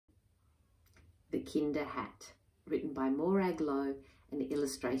The Kinder Hat, written by Morag and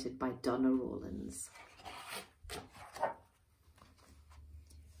illustrated by Donna Rawlins.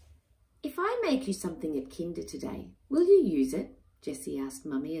 If I make you something at Kinder today, will you use it? Jessie asked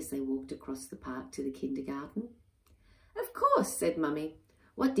Mummy as they walked across the park to the kindergarten. Of course, said Mummy.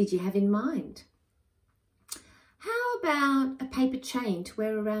 What did you have in mind? How about a paper chain to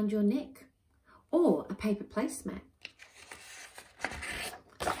wear around your neck? Or a paper placemat?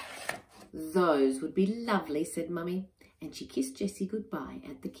 Those would be lovely, said Mummy, and she kissed Jessie goodbye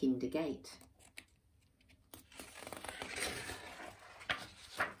at the Kinder gate.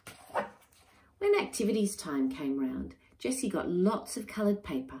 When activities time came round, Jessie got lots of coloured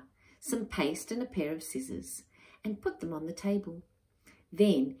paper, some paste and a pair of scissors, and put them on the table.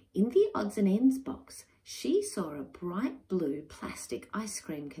 Then, in the odds and ends box, she saw a bright blue plastic ice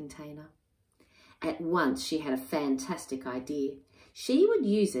cream container. At once she had a fantastic idea. She would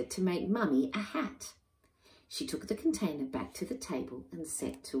use it to make Mummy a hat. She took the container back to the table and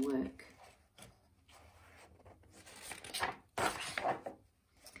set to work.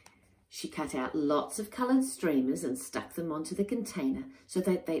 She cut out lots of coloured streamers and stuck them onto the container so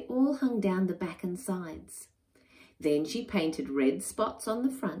that they all hung down the back and sides. Then she painted red spots on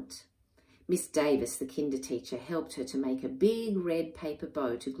the front. Miss Davis, the Kinder teacher, helped her to make a big red paper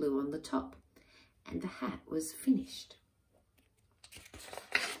bow to glue on the top, and the hat was finished.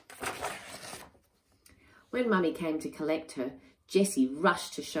 When Mummy came to collect her, Jessie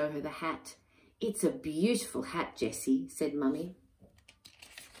rushed to show her the hat. It's a beautiful hat, Jessie, said Mummy.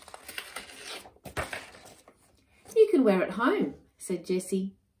 You can wear it home, said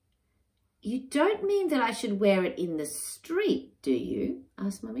Jessie. You don't mean that I should wear it in the street, do you?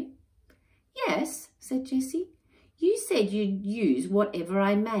 Asked Mummy. Yes, said Jessie. You said you'd use whatever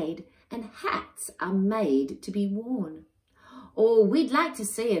I made, and hats are made to be worn. Oh, we'd like to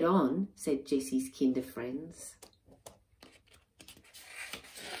see it on, said Jessie's Kinder friends.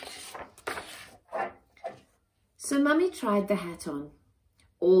 So Mummy tried the hat on.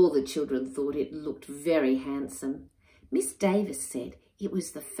 All the children thought it looked very handsome. Miss Davis said it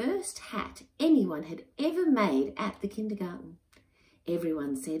was the first hat anyone had ever made at the kindergarten.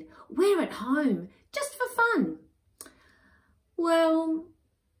 Everyone said, wear it home, just for fun. Well,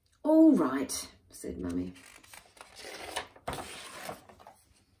 all right, said Mummy.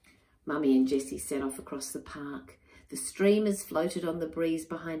 Mummy and Jessie set off across the park. The streamers floated on the breeze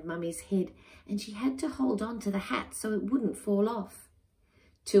behind Mummy's head, and she had to hold on to the hat so it wouldn't fall off.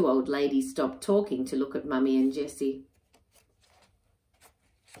 Two old ladies stopped talking to look at Mummy and Jessie.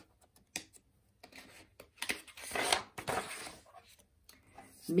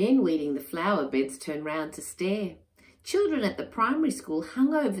 Men weeding the flower beds turned round to stare. Children at the primary school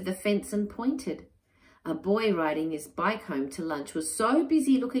hung over the fence and pointed. A boy riding his bike home to lunch was so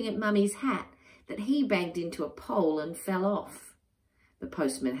busy looking at Mummy's hat that he banged into a pole and fell off. The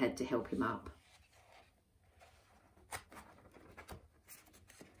postman had to help him up.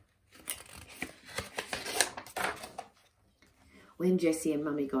 When Jessie and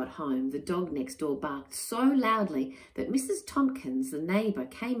Mummy got home, the dog next door barked so loudly that Mrs. Tompkins, the neighbour,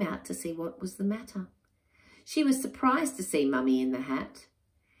 came out to see what was the matter. She was surprised to see Mummy in the hat.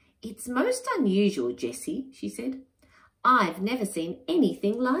 It's most unusual, Jessie, she said. I've never seen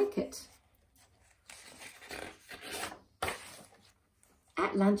anything like it.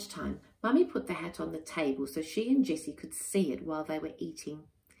 At lunchtime, Mummy put the hat on the table so she and Jessie could see it while they were eating.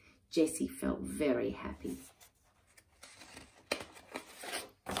 Jessie felt very happy.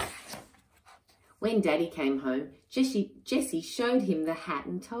 When Daddy came home, Jessie showed him the hat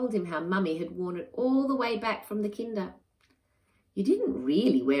and told him how Mummy had worn it all the way back from the Kinder. You didn't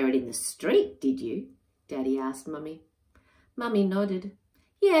really wear it in the street, did you? Daddy asked Mummy. Mummy nodded.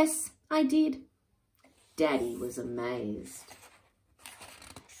 Yes, I did. Daddy was amazed.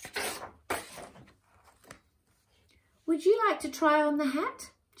 Would you like to try on the hat?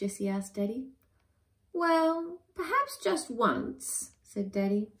 Jessie asked Daddy. Well, perhaps just once, said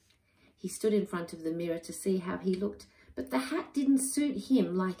Daddy. He stood in front of the mirror to see how he looked, but the hat didn't suit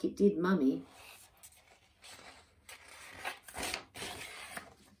him like it did Mummy.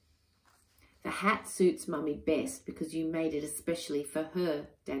 The hat suits Mummy best because you made it especially for her,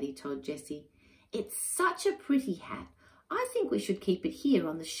 Daddy told Jessie. It's such a pretty hat. I think we should keep it here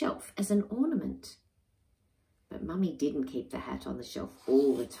on the shelf as an ornament. But Mummy didn't keep the hat on the shelf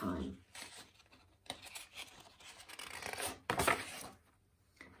all the time.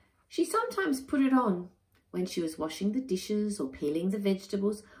 She sometimes put it on when she was washing the dishes or peeling the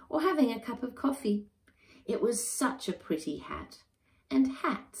vegetables or having a cup of coffee. It was such a pretty hat, and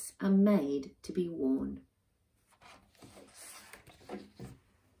hats are made to be worn.